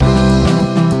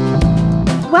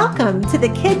Welcome to the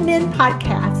Kid Men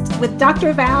Podcast with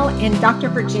Dr. Val and Dr.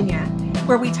 Virginia,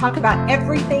 where we talk about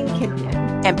everything kid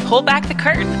men. And pull back the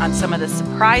curtain on some of the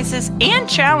surprises and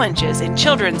challenges in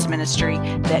children's ministry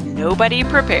that nobody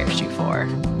prepares you for.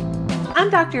 I'm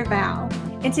Dr. Val,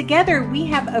 and together we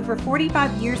have over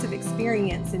 45 years of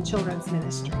experience in children's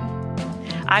ministry.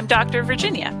 I'm Dr.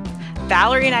 Virginia.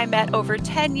 Valerie and I met over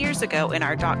 10 years ago in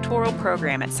our doctoral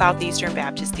program at Southeastern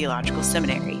Baptist Theological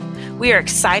Seminary. We are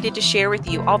excited to share with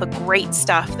you all the great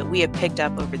stuff that we have picked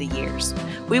up over the years.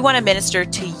 We want to minister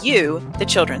to you, the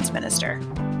children's minister.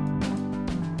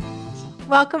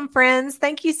 Welcome, friends.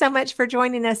 Thank you so much for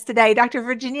joining us today. Dr.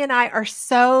 Virginia and I are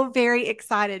so very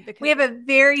excited because we have a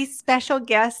very special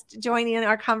guest joining in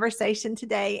our conversation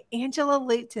today. Angela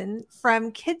Luton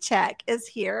from KidCheck is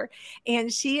here,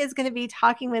 and she is going to be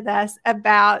talking with us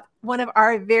about one of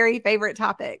our very favorite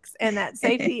topics, and that's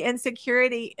safety and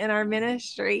security in our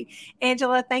ministry.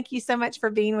 Angela, thank you so much for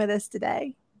being with us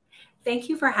today. Thank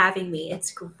you for having me.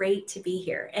 It's great to be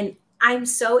here. And I'm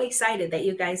so excited that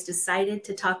you guys decided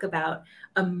to talk about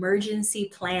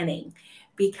emergency planning,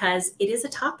 because it is a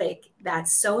topic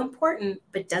that's so important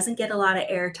but doesn't get a lot of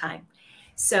airtime.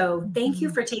 So thank you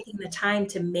for taking the time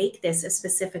to make this a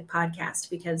specific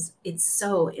podcast, because it's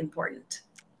so important.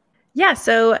 Yeah.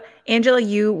 So Angela,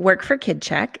 you work for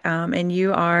KidCheck, and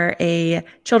you are a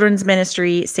children's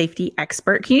ministry safety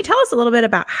expert. Can you tell us a little bit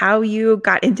about how you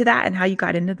got into that and how you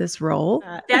got into this role?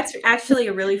 That's actually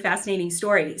a really fascinating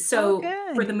story. So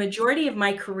for the majority of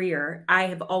my career, I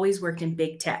have always worked in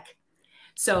big tech.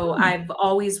 So I've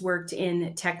always worked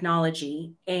in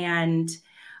technology. And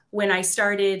when I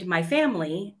started my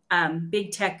family,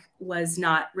 big tech was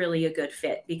not really a good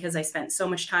fit, because I spent so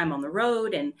much time on the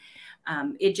road, and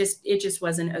it just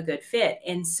wasn't a good fit.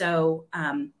 And so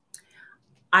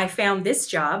I found this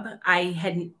job. I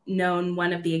had known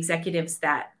one of the executives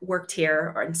that worked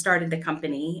here and started the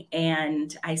company.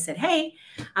 And I said, hey,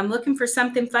 I'm looking for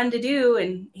something fun to do.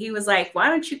 And he was like, why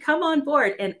don't you come on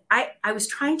board? And I was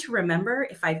trying to remember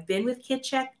if I've been with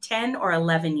KidCheck 10 or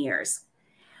 11 years.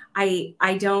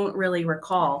 I don't really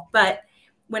recall. But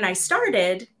when I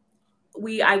started,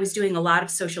 I was doing a lot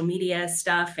of social media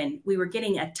stuff, and we were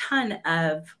getting a ton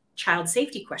of child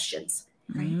safety questions.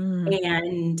 Right.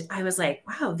 And I was like,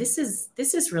 wow, this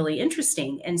is really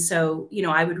interesting. And so,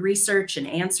 I would research and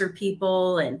answer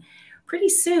people. And pretty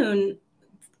soon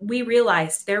we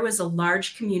realized there was a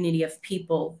large community of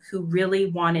people who really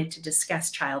wanted to discuss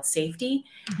child safety,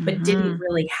 but didn't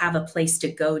really have a place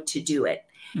to go to do it.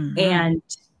 And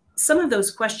some of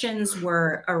those questions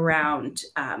were around,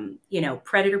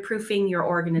 predator proofing your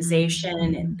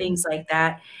organization and things like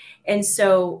that. And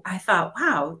so I thought,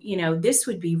 wow, this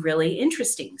would be really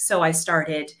interesting. So I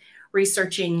started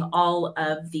researching all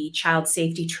of the child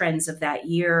safety trends of that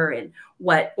year and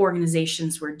what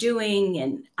organizations were doing,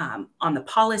 and on the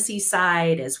policy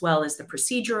side, as well as the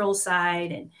procedural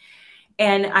side.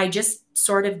 And I just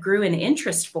sort of grew an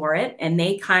interest for it, and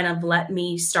they kind of let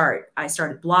me start. I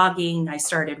started blogging, I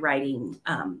started writing,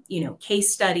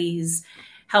 case studies,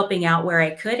 helping out where I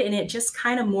could. And it just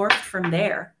kind of morphed from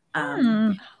there.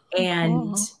 I've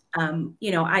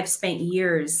spent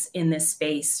years in this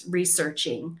space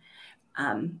researching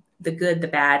the good, the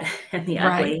bad, and the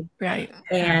ugly. Right.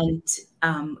 And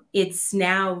it's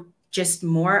now just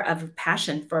more of a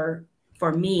passion for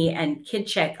me, and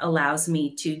KidCheck allows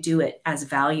me to do it as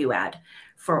value add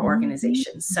for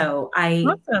organizations. So I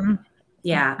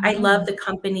love the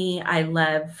company. I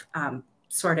love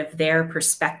sort of their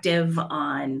perspective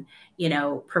on,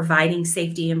 providing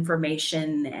safety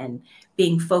information and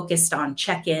being focused on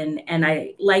check-in. And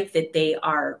I like that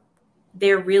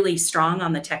they're really strong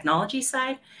on the technology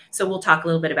side. So we'll talk a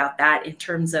little bit about that in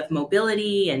terms of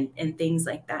mobility and things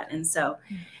like that. And so,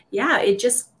 it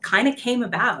just kind of came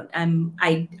about.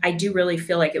 I do really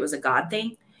feel like it was a God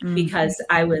thing, because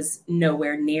I was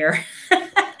nowhere near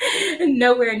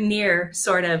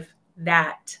sort of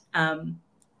that,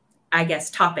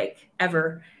 topic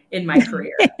ever in my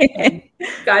career. And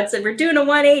God said, we're doing a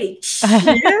 180.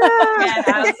 And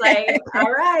I was like,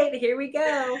 all right, here we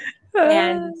go.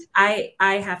 And I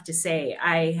have to say,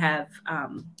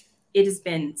 it has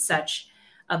been such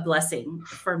a blessing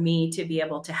for me to be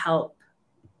able to help,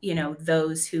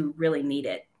 those who really need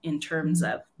it in terms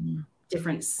of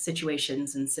different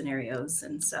situations and scenarios.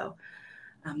 And so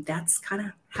that's kind of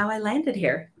how I landed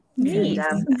here. Neat.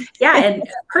 And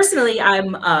personally,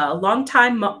 I'm a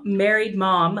longtime married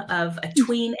mom of a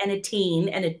tween and a teen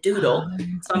and a doodle.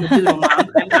 So I'm a doodle mom.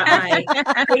 I've got my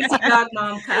crazy dog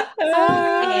mom cup.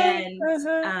 And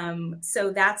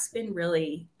so that's been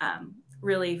really,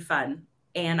 really fun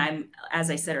And as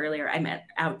I said earlier, I'm an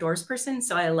outdoors person.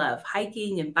 So I love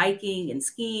hiking and biking and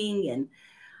skiing, and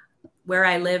where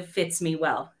I live fits me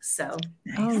well. So,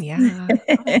 oh yeah,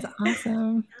 that's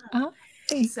awesome. Oh,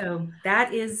 so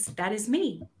that is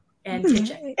me and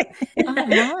KidCheck.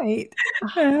 all right.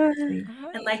 And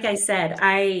like I said,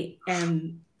 I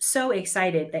am so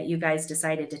excited that you guys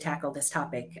decided to tackle this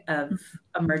topic of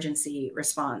emergency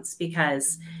response,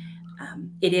 because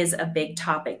it is a big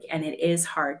topic and it is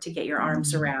hard to get your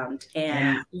arms around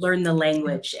and learn the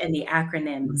language and the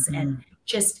acronyms and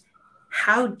just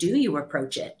how do you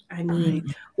approach it? I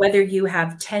mean, whether you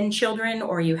have 10 children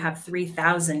or you have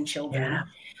 3,000 children.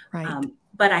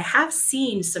 But I have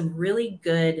seen some really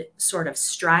good sort of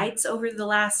strides over the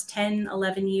last 10,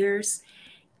 11 years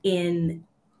in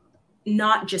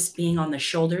not just being on the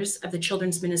shoulders of the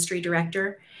children's ministry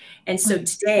director. And so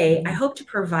today, I hope to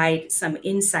provide some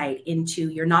insight into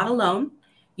you're not alone.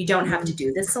 You don't have to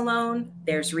do this alone.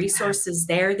 There's resources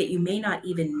there that you may not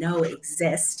even know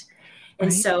exist.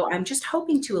 And so I'm just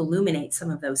hoping to illuminate some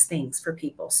of those things for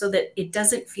people so that it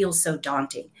doesn't feel so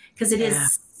daunting, because it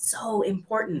is so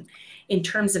important in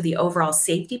terms of the overall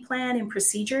safety plan and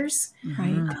procedures.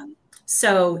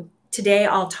 So today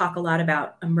I'll talk a lot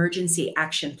about emergency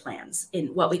action plans in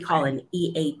what we call an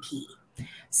EAP.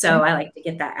 So I like to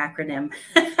get that acronym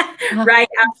right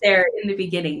out there in the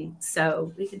beginning.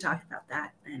 So we can talk about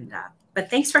that. And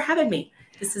but thanks for having me.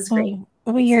 This is great.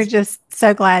 We are just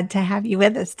so glad to have you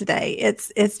with us today.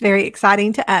 It's very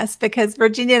exciting to us because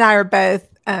Virginia and I are both,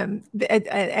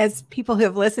 as people who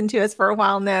have listened to us for a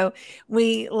while know,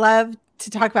 we love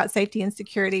to talk about safety and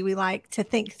security. We like to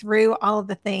think through all of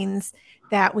the things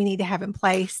that we need to have in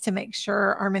place to make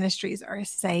sure our ministries are as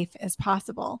safe as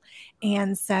possible.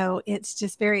 And so it's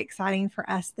just very exciting for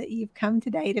us that you've come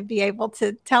today to be able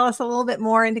to tell us a little bit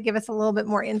more and to give us a little bit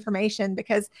more information,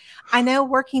 because I know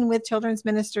working with children's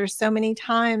ministers so many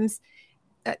times,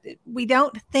 we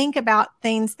don't think about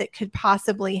things that could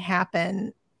possibly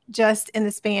happen just in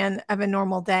the span of a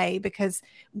normal day, because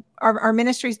our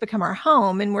ministries become our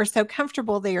home and we're so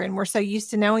comfortable there and we're so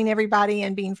used to knowing everybody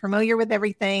and being familiar with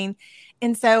everything.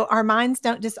 And so our minds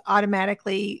don't just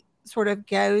automatically sort of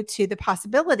go to the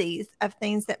possibilities of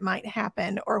things that might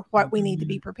happen or what we need to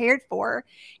be prepared for.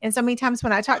 And so many times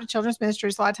when I talk to children's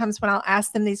ministers, a lot of times when I'll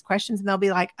ask them these questions and they'll be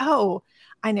like, oh,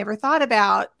 I never thought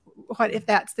about what if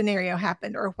that scenario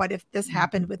happened, or what if this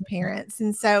happened with parents.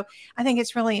 And so I think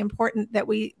it's really important that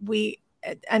we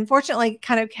unfortunately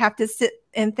kind of have to sit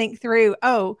and think through,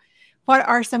 oh, what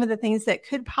are some of the things that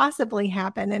could possibly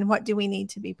happen and what do we need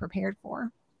to be prepared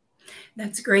for?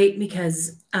 That's great,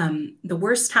 because the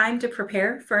worst time to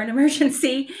prepare for an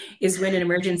emergency is when an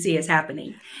emergency is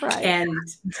happening. And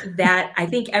that, I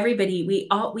think everybody,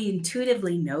 we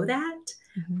intuitively know that,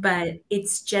 but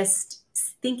it's just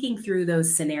thinking through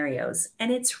those scenarios.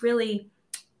 And it's really,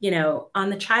 on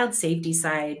the child safety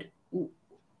side,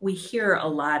 we hear a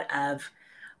lot of,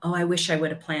 oh, I wish I would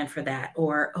have planned for that,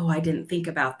 or, oh, I didn't think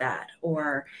about that,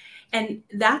 and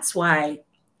that's why,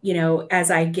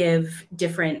 as I give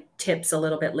different tips a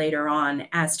little bit later on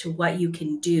as to what you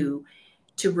can do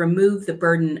to remove the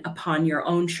burden upon your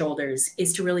own shoulders,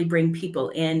 is to really bring people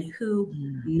in who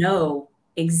know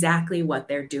exactly what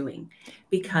they're doing,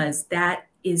 because that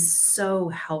is so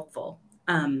helpful.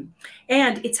 And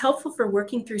it's helpful for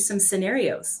working through some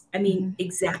scenarios. I mean,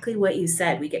 exactly what you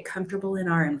said. We get comfortable in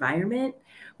our environment.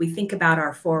 We think about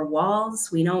our four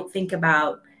walls. We don't think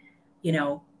about,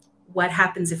 what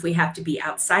happens if we have to be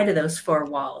outside of those four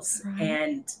walls,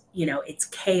 and, it's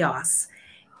chaos.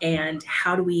 And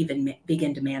how do we even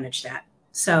begin to manage that?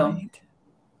 So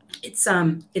it's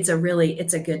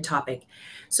a good topic.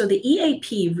 So the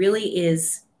EAP really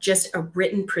is just a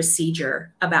written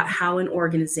procedure about how an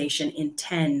organization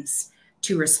intends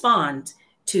to respond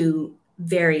to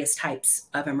various types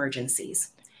of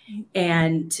emergencies.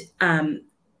 And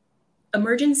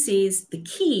emergencies, the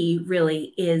key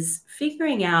really is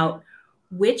figuring out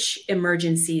which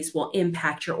emergencies will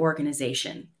impact your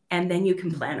organization, and then you can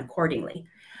plan accordingly.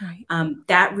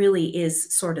 That really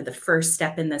is sort of the first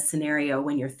step in the scenario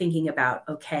when you're thinking about,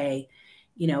 okay,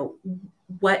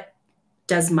 what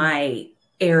does my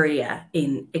area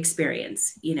in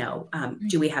experience,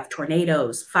 do we have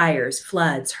tornadoes, fires,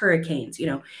 floods, hurricanes,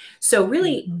 so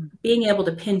really being able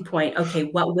to pinpoint, okay,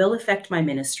 what will affect my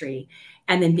ministry,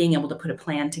 and then being able to put a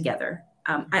plan together.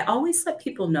 I always let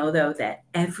people know, though, that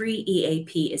every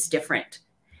EAP is different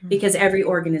because every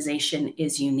organization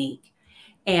is unique.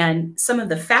 And some of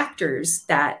the factors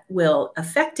that will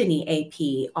affect an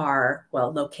EAP are,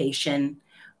 well, location,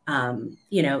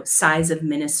 size of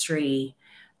ministry,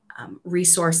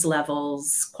 resource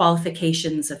levels,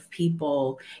 qualifications of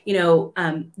people,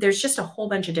 there's just a whole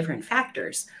bunch of different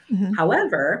factors. Mm-hmm.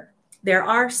 However, there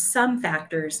are some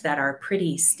factors that are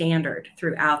pretty standard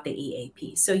throughout the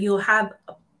EAP. So you'll have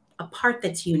a part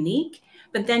that's unique,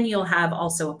 but then you'll have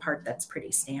also a part that's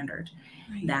pretty standard,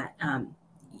 right, that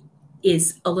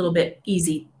is a little bit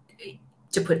easy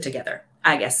to put together,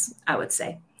 I guess I would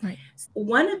say. Right.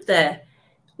 One of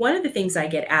the things I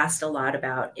get asked a lot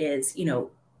about is,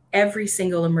 every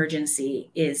single emergency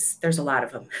there's a lot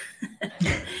of them.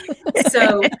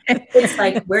 So it's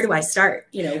like, where do I start?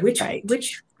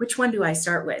 Which one do I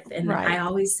start with? And right, I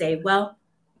always say, well,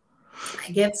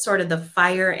 I give sort of the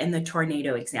fire and the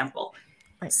tornado example.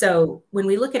 Right. So when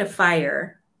we look at a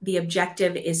fire, the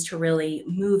objective is to really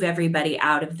move everybody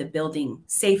out of the building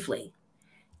safely.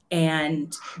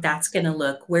 And that's going to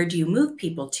look, where do you move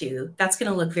people to? That's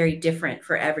going to look very different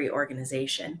for every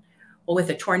organization. Well,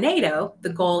 with a tornado, the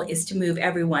goal is to move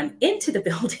everyone into the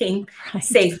building right,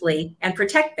 safely and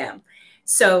protect them.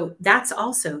 So that's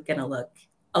also going to look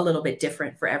a little bit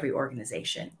different for every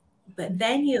organization. But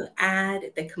then you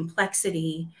add the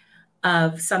complexity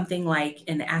of something like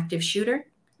an active shooter,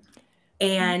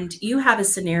 and you have a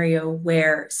scenario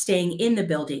where staying in the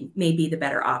building may be the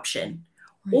better option,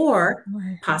 or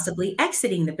possibly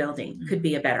exiting the building could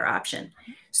be a better option.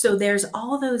 So there's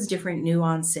all those different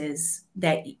nuances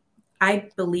that I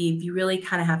believe you really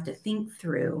kind of have to think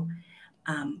through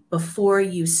before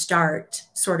you start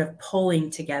sort of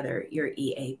pulling together your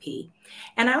EAP.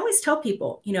 And I always tell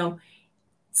people,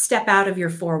 step out of your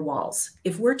four walls.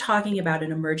 If we're talking about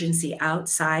an emergency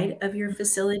outside of your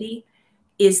facility,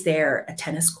 is there a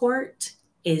tennis court?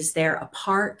 Is there a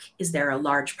park? Is there a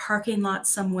large parking lot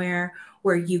somewhere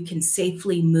where you can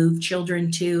safely move children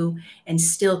to and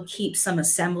still keep some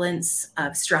semblance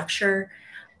of structure?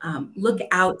 Look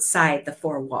outside the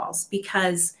four walls,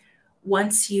 because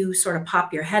once you sort of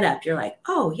pop your head up, you're like,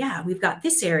 oh yeah, we've got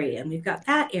this area and we've got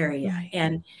that area. Right.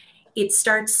 And it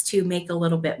starts to make a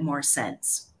little bit more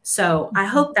sense. So I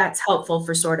hope that's helpful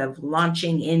for sort of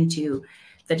launching into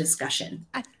the discussion.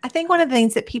 I think one of the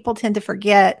things that people tend to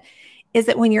forget is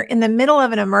that when you're in the middle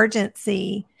of an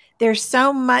emergency, there's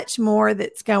so much more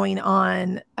that's going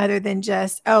on other than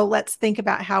just, oh, let's think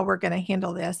about how we're going to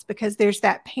handle this, because there's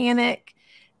that panic.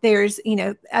 There's,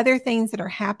 other things that are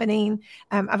happening.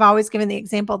 I've always given the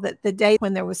example that the day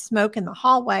when there was smoke in the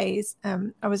hallways,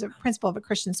 I was a principal of a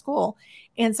Christian school.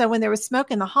 And so when there was smoke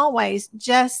in the hallways,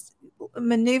 just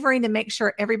maneuvering to make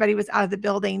sure everybody was out of the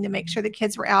building, to make sure the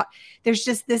kids were out, there's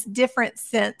just this different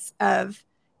sense of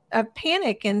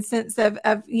panic and sense of,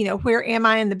 where am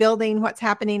I in the building? What's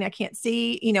happening? I can't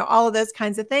see, all of those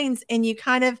kinds of things. And you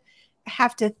kind of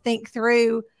have to think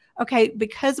through, okay,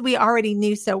 because we already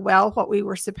knew so well what we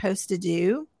were supposed to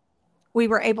do, we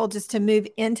were able just to move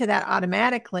into that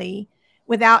automatically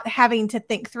without having to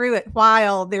think through it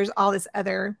while there's all this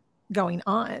other going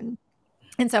on.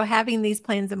 And so having these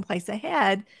plans in place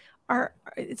ahead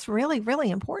it's really, really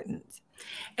important.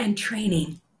 And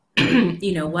training,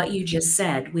 what you just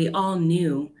said, we all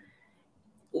knew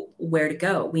where to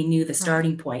go. We knew the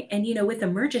starting point. And, with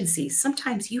emergencies,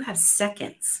 sometimes you have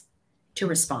seconds to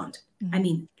respond. I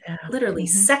mean, literally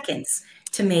seconds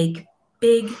to make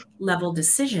big level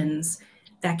decisions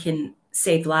that can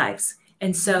save lives.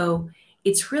 And so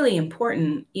it's really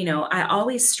important. I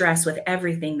always stress with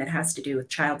everything that has to do with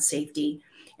child safety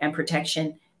and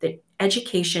protection that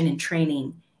education and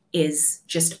training is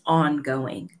just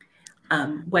ongoing.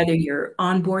 Whether you're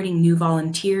onboarding new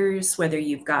volunteers, whether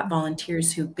you've got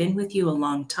volunteers who've been with you a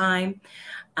long time,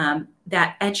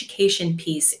 that education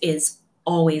piece is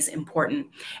always important.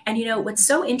 And what's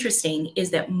so interesting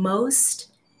is that most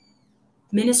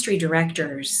ministry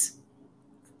directors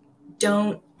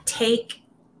don't take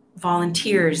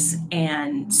volunteers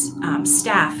and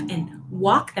staff and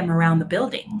walk them around the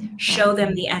building, show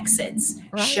them the exits,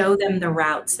 show them the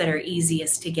routes that are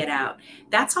easiest to get out.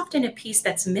 That's often a piece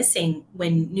that's missing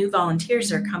when new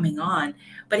volunteers are coming on,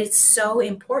 but it's so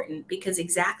important because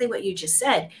exactly what you just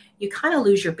said, you kind of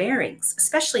lose your bearings,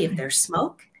 especially if there's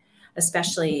smoke,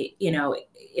 especially,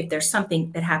 if there's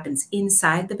something that happens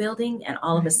inside the building and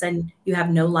all of a sudden you have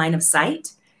no line of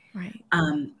sight. Right.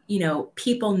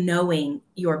 People knowing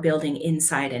your building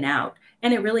inside and out.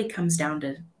 And it really comes down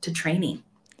to training.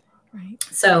 Right.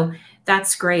 So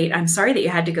that's great. I'm sorry that you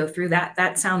had to go through that.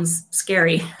 That sounds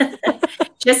scary.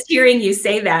 just hearing you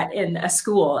say that in a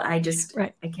school, I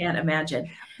can't imagine.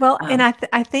 Well, and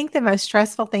I think the most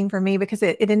stressful thing for me, because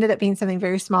it ended up being something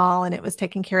very small and it was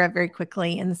taken care of very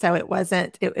quickly. And so it was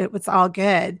all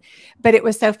good. But it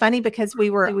was so funny because we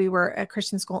were a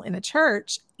Christian school in a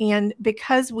church. And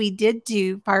because we did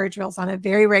do fire drills on a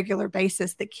very regular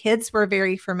basis, the kids were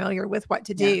very familiar with what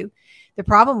to do. The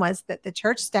problem was that the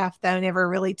church staff, though, never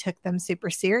really took them super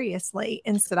seriously.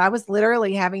 And so I was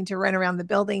literally having to run around the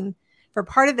building for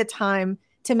part of the time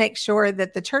to make sure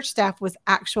that the church staff was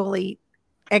actually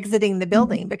exiting the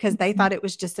building, because they thought it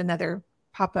was just another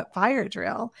pop-up fire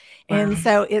drill. Wow. And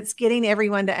so it's getting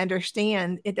everyone to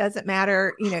understand it doesn't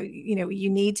matter, you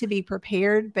need to be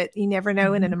prepared, but you never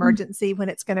know in an emergency when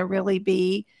it's going to really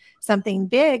be something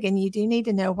big, and you do need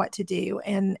to know what to do.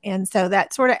 And so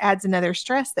that sort of adds another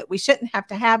stress that we shouldn't have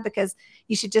to have, because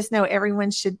you should just know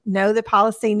everyone should know the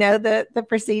policy, know the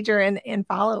procedure, and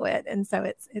follow it. And so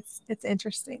it's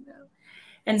interesting though.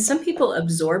 And some people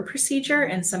absorb procedure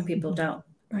and some people don't.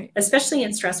 Right. Especially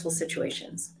in stressful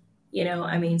situations.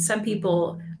 Some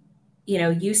people,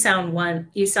 you sound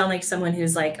like someone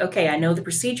who's like, okay, I know the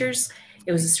procedures.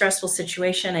 It was a stressful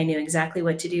situation. I knew exactly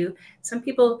what to do. Some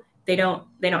people, they don't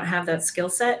have that skill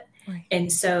set. Right.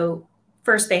 And so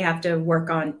first they have to work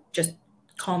on just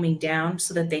calming down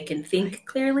so that they can think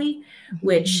clearly,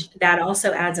 which that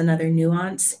also adds another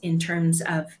nuance in terms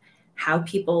of how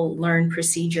people learn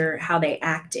procedure, how they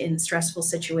act in stressful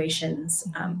situations.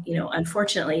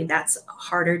 Unfortunately, that's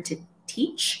harder to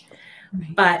teach,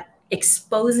 but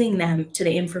exposing them to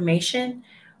the information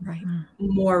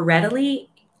more readily,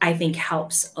 I think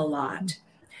helps a lot.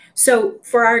 So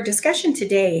for our discussion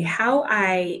today, how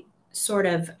I sort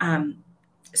of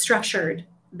structured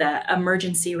the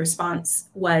emergency response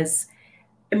was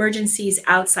emergencies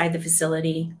outside the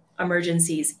facility,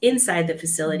 emergencies inside the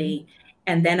facility,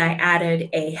 and then I added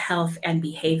a health and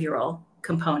behavioral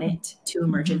component to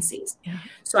emergencies. Yeah.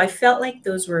 So I felt like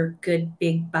those were good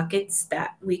big buckets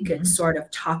that we could sort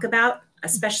of talk about,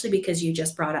 especially because you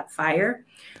just brought up fire,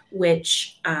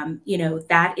 which,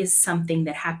 that is something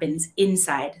that happens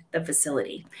inside the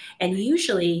facility. And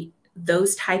usually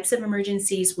those types of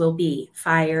emergencies will be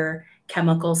fire,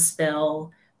 chemical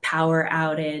spill, power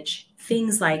outage,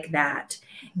 things like that.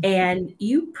 And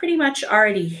you pretty much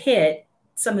already hit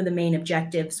some of the main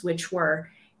objectives, which were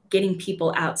getting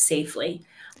people out safely.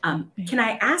 Can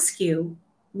I ask you,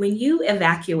 when you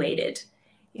evacuated,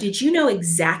 did you know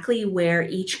exactly where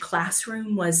each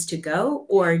classroom was to go,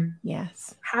 or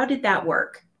yes, how did that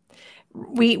work?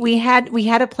 We had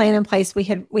a plan in place. We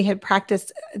had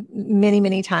practiced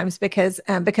many times because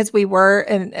we were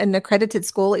an accredited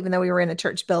school. Even though we were in a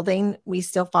church building, we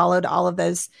still followed all of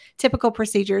those typical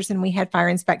procedures, and we had fire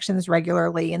inspections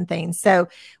regularly and things. So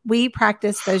we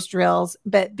practiced those drills.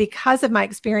 But because of my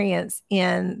experience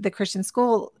in the Christian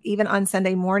school, even on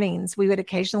Sunday mornings, we would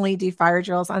occasionally do fire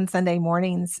drills on Sunday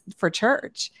mornings for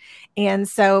church. And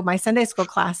so my Sunday school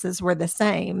classes were the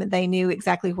same. They knew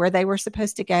exactly where they were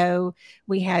supposed to go.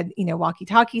 We had,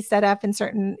 walkie-talkies set up in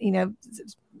certain,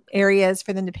 areas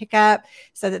for them to pick up,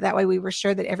 so that way we were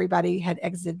sure that everybody had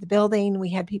exited the building.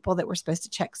 We had people that were supposed to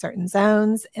check certain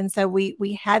zones. And so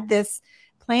we had this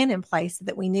plan in place so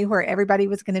that we knew where everybody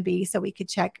was going to be, so we could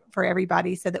check for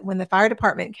everybody, so that when the fire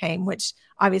department came, which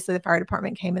obviously the fire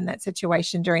department came in that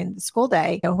situation during the school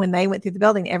day, when they went through the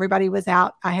building, everybody was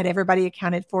out. I had everybody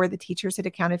accounted for. The teachers had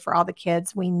accounted for all the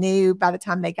kids. We knew by the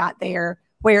time they got there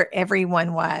where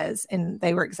everyone was, and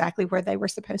they were exactly where they were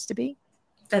supposed to be.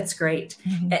 That's great.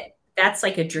 That's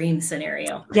like a dream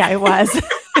scenario. Yeah, it was.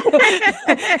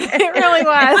 It really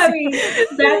was. I mean,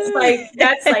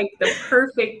 that's like the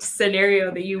perfect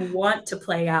scenario that you want to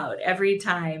play out every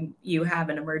time you have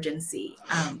an emergency.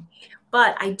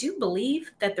 But I do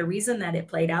believe that the reason that it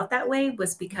played out that way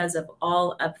was because of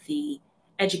all of the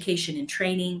education and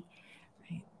training,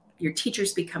 your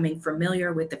teachers becoming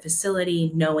familiar with the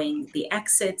facility, knowing the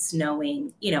exits,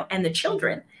 knowing, and the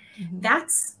children.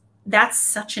 That's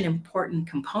such an important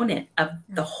component of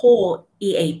the whole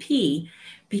EAP,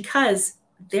 because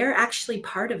they're actually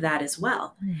part of that as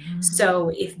well.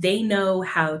 So if they know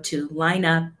how to line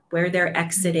up where their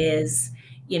exit is,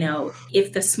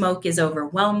 if the smoke is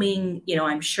overwhelming,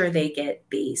 I'm sure they get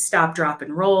the stop, drop,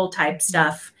 and roll type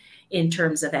stuff in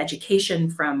terms of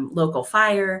education from local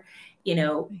fire.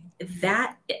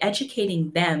 That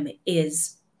educating them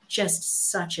is just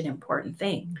such an important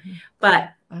thing.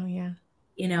 But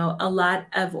a lot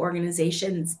of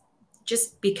organizations,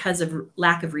 just because of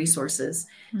lack of resources,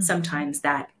 sometimes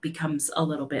that becomes a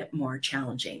little bit more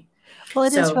challenging. Well,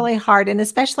 it is really hard, and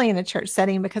especially in a church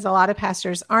setting, because a lot of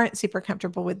pastors aren't super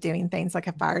comfortable with doing things like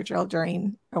a fire drill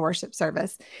during a worship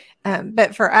service.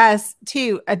 But for us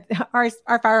too, our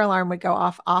fire alarm would go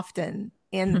off often.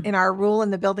 And our rule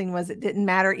in the building was it didn't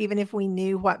matter, even if we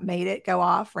knew what made it go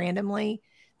off randomly,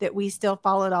 that we still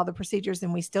followed all the procedures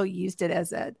and we still used it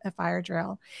as a fire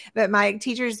drill. But my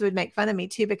teachers would make fun of me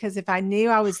too, because if I knew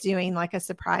I was doing like a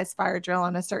surprise fire drill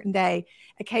on a certain day,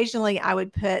 occasionally I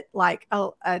would put like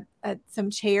some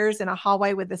chairs in a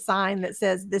hallway with a sign that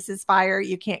says, "This is fire,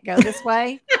 you can't go this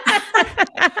way."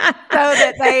 So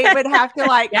that they would have to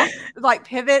like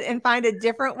pivot and find a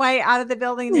different way out of the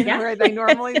building than where they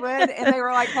normally would. And they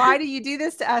were like, "Why do you do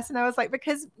this to us?" And I was like,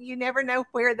 "Because you never know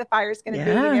where the fire is going to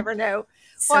be. You never know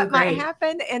what might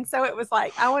happen." And so it was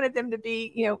like, I wanted them to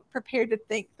be, prepared to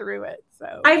think through it.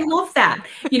 So I love that.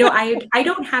 I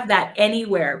don't have that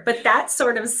anywhere, but that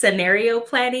sort of scenario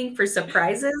planning for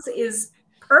surprises is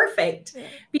perfect,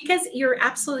 because you're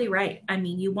absolutely right. I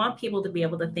mean, you want people to be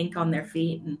able to think on their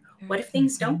feet, and what if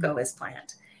things don't go as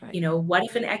planned? Right. What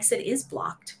if an exit is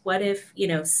blocked? What if,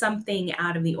 something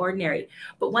out of the ordinary?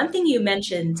 But one thing you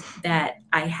mentioned that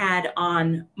I had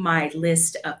on my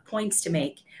list of points to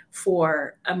make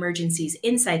for emergencies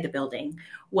inside the building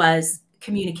was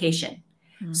communication.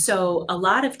 So a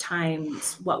lot of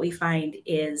times what we find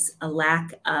is a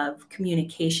lack of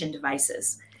communication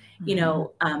devices.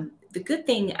 The good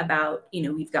thing about,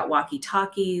 we've got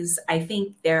walkie-talkies. I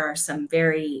think there are some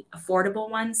very affordable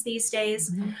ones these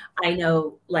days. I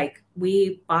know, like,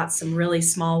 we bought some really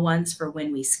small ones for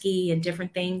when we ski and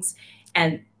different things,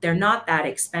 and they're not that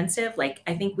expensive. Like,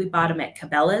 I think we bought them at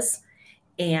Cabela's,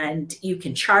 and you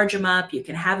can charge them up. You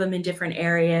can have them in different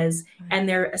areas, and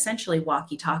they're essentially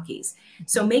walkie-talkies.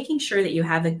 So making sure that you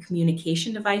have the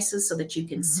communication devices so that you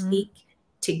can speak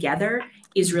together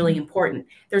is really important.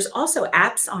 There's also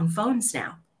apps on phones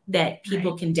now that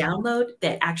people can download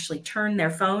that actually turn their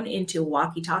phone into a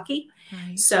walkie-talkie.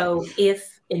 So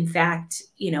if, in fact,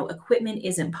 equipment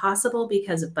isn't possible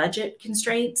because of budget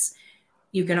constraints,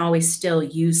 you can always still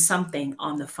use something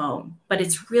on the phone. But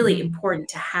it's really important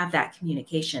to have that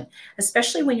communication,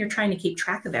 especially when you're trying to keep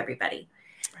track of everybody.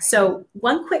 So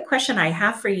one quick question I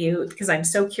have for you, because I'm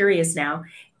so curious now,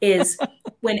 is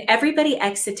when everybody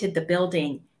exited the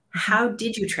building, how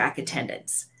did you track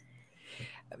attendance?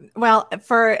 Well,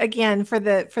 for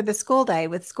the school day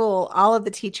with school, all of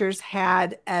the teachers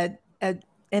had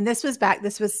and this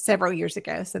was several years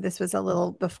ago. So this was a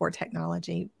little before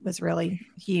technology was really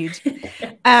huge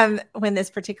when this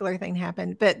particular thing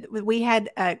happened. But we had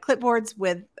clipboards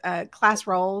with class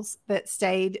rolls that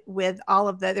stayed with all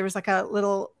of there was like a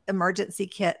little emergency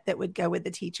kit that would go with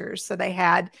the teachers. So they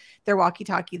had their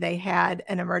walkie-talkie, they had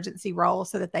an emergency roll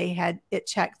so that they had it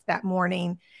checked that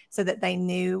morning so that they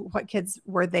knew what kids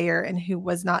were there and who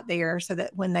was not there, so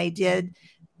that when they did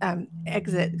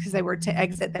exit, because they were to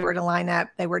exit, they were to line up,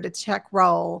 they were to check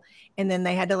roll, and then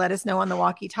they had to let us know on the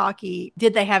walkie-talkie,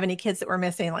 did they have any kids that were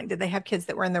missing? Like, did they have kids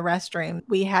that were in the restroom?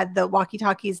 We had the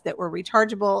walkie-talkies that were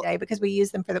rechargeable because we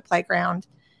used them for the playground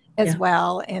as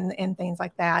well, and things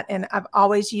like that. And I've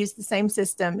always used the same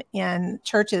system in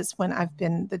churches. When I've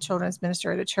been the children's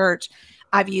minister at a church,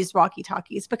 I've used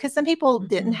walkie-talkies because some people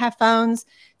didn't have phones.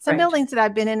 Some buildings that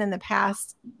I've been in the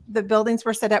past, the buildings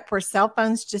were set up where cell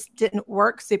phones just didn't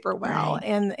work super well.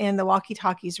 And the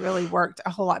walkie-talkies really worked a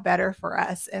whole lot better for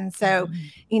us. And so,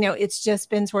 it's just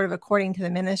been sort of according to the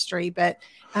ministry, but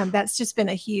that's just been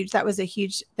that was a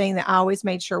huge thing that I always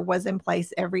made sure was in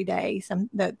place every day.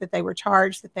 That they were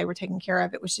charged, that they were taken care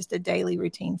of. It was just a daily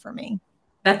routine for me.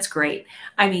 That's great.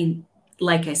 I mean,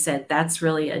 like I said, that's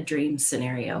really a dream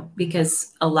scenario,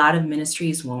 because a lot of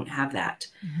ministries won't have that.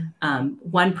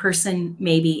 One person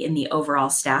maybe in the overall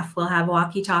staff will have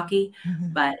walkie-talkie,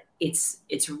 but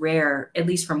it's rare, at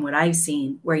least from what I've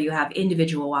seen, where you have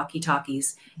individual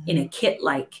walkie-talkies in a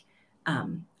kit-like,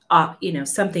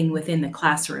 something within the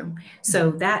classroom. So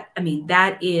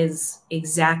that is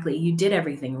exactly, you did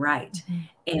everything right.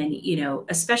 And,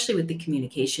 especially with the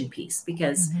communication piece,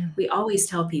 because we always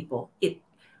tell people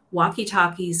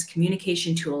walkie-talkies,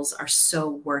 communication tools are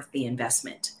so worth the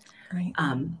investment. Right.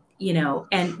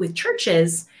 And with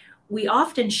churches, we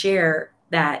often share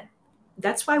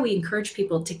that's why we encourage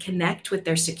people to connect with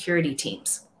their security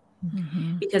teams.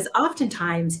 Because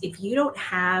oftentimes, if you don't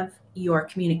have your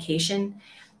communication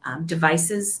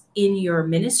devices in your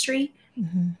ministry,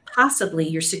 possibly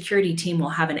your security team will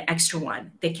have an extra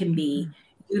one that can be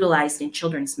utilized in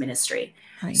children's ministry.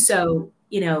 Right. So,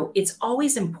 it's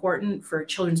always important for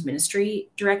children's ministry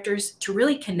directors to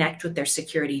really connect with their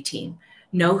security team,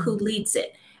 know who leads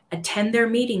it, attend their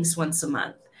meetings once a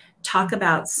month, talk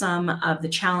about some of the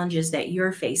challenges that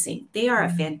you're facing. They are a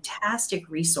fantastic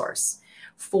resource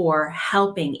for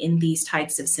helping in these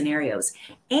types of scenarios.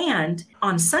 And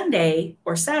on Sunday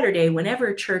or Saturday,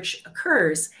 whenever church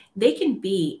occurs, they can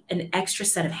be an extra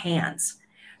set of hands.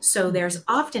 So there's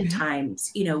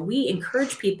oftentimes, we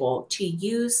encourage people to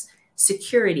use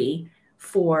security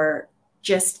for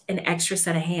just an extra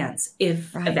set of hands.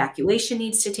 If evacuation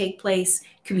needs to take place,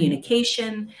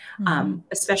 communication,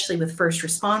 especially with first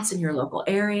response in your local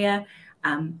area.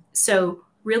 So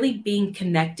really being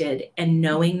connected and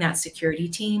knowing that security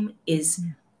team is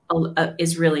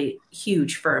really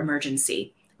huge for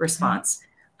emergency response.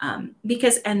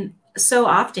 Because so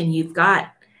often you've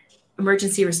got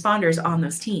emergency responders on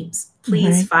those teams,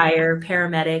 police, fire,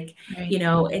 paramedic,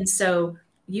 and so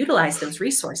utilize those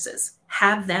resources,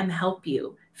 have them help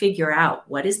you figure out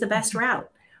what is the best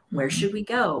route, where should we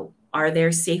go? Are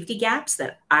there safety gaps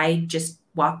that I just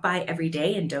walk by every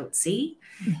day and don't see?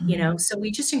 So we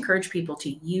just encourage people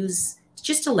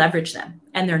to leverage them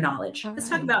and their knowledge. Let's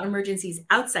talk about emergencies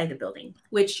outside the building,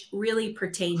 which really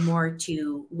pertain more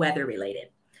to weather related.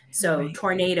 So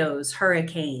tornadoes,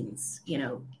 hurricanes,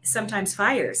 sometimes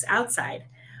fires outside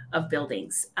of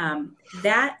buildings.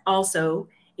 That also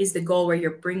is the goal, where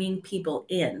you're bringing people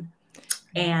in.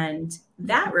 And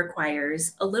that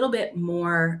requires a little bit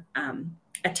more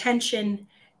attention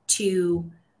to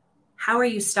how are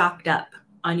you stocked up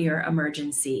on your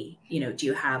emergency? Do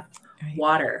you have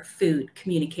water, food,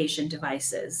 communication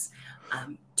devices?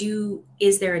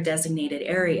 Is there a designated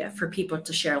area for people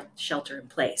to shelter in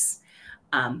place?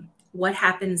 What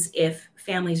happens if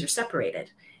families are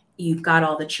separated? You've got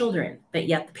all the children, but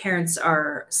yet the parents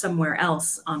are somewhere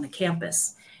else on the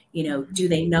campus. Do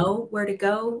they know where to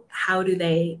go? How do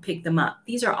they pick them up?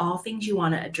 These are all things you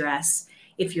want to address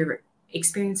if you're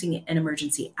experiencing an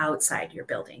emergency outside your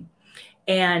building.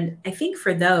 And I think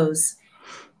for those,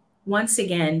 once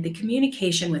again, the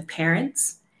communication with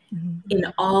parents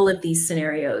in all of these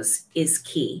scenarios is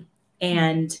key.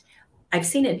 And I've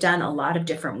seen it done a lot of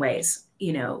different ways.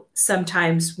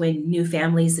 Sometimes when new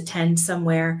families attend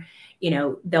somewhere,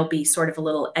 there'll be sort of a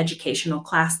little educational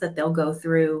class that they'll go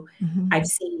through. I've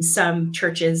seen some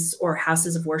churches or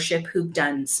houses of worship who've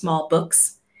done small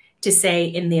books to say,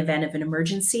 in the event of an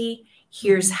emergency,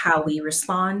 here's how we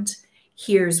respond.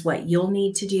 Here's what you'll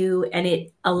need to do. And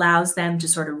it allows them to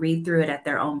sort of read through it at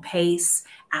their own pace,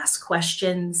 ask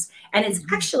questions. And it's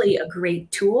actually a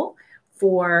great tool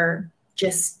for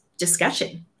just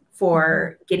discussion,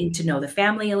 for getting to know the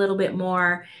family a little bit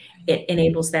more. It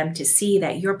enables them to see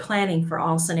that you're planning for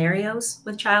all scenarios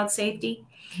with child safety.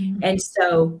 And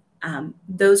so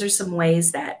those are some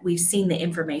ways that we've seen the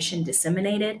information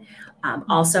disseminated.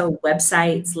 Also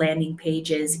websites, landing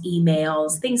pages,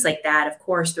 emails, things like that, of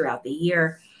course, throughout the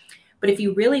year. But if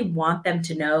you really want them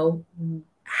to know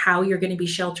how you're going to be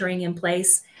sheltering in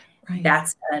place,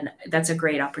 that's a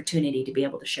great opportunity to be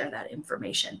able to share that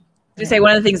information. To say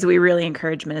one of the things that we really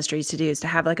encourage ministries to do is to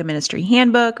have like a ministry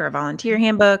handbook or a volunteer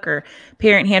handbook or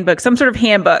parent handbook, some sort of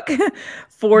handbook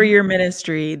for your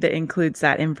ministry that includes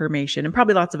that information, and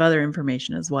probably lots of other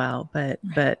information as well, but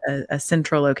a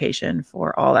central location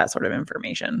for all that sort of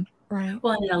information. Right.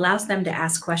 Well, and it allows them to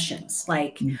ask questions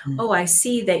like, oh, I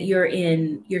see that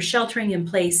you're sheltering in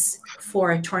place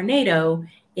for a tornado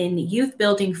in Youth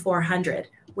Building 400.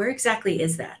 Where exactly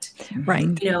is that?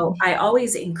 Right. I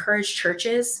always encourage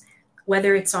churches,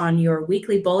 whether it's on your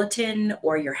weekly bulletin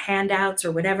or your handouts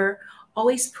or whatever,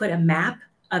 always put a map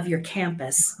of your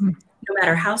campus, no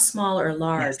matter how small or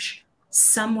large,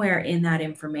 somewhere in that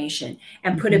information,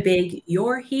 and put a big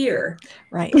 "you're here."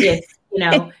 Right. If,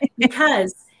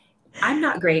 because I'm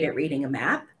not great at reading a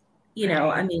map.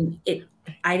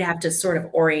 I'd have to sort of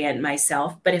orient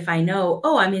myself. But if I know,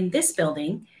 I'm in this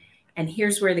building and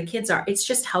here's where the kids are, it's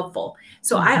just helpful.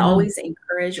 So I always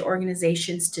encourage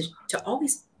organizations to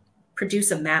always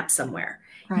produce a map somewhere,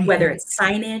 whether it's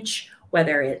signage,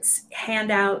 whether it's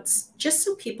handouts, just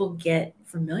so people get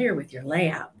familiar with your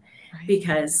layout,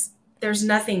 because there's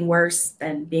nothing worse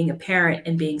than being a parent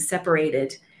and being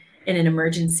separated in an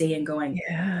emergency and going,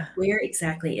 where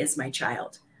exactly is my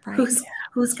child?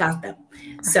 Who's got them?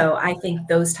 So I think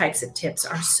those types of tips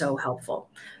are so helpful.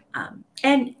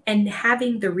 And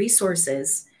having the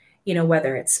resources,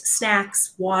 whether it's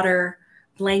snacks, water,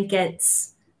 blankets,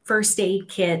 first aid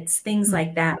kits, things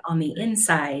like that on the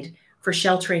inside for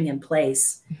sheltering in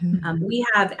place. We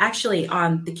have actually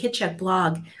on the KidCheck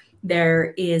blog,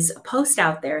 there is a post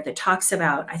out there that talks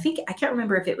about, I can't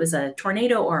remember if it was a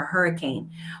tornado or a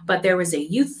hurricane, but there was a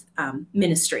youth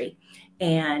ministry,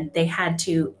 and they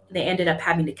ended up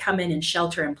having to come in and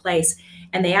shelter in place.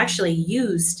 And they actually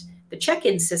used the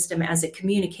check-in system as a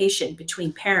communication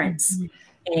between parents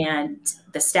and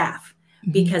the staff.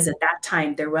 Because at that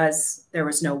time there was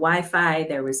no Wi-Fi,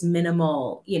 there was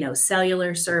minimal,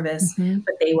 cellular service,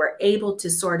 but they were able to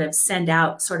sort of send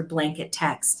out sort of blanket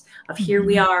text of here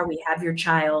we are, we have your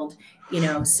child,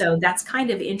 so that's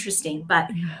kind of interesting. But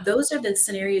those are the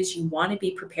scenarios you want to be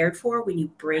prepared for when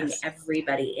you bring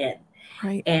everybody in.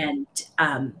 Right. And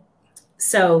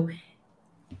so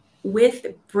with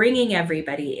bringing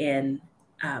everybody in,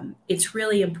 it's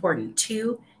really important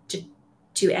to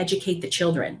educate the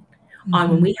children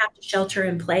on when we have to shelter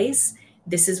in place,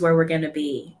 this is where we're going to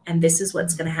be, and this is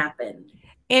what's going to happen.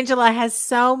 Angela has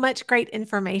so much great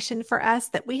information for us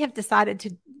that we have decided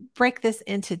to break this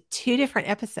into 2 different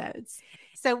episodes.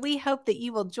 So we hope that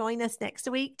you will join us next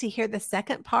week to hear the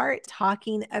second part,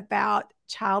 talking about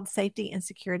child safety and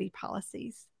security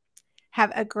policies.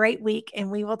 Have a great week, and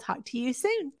we will talk to you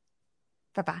soon.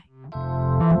 Bye-bye.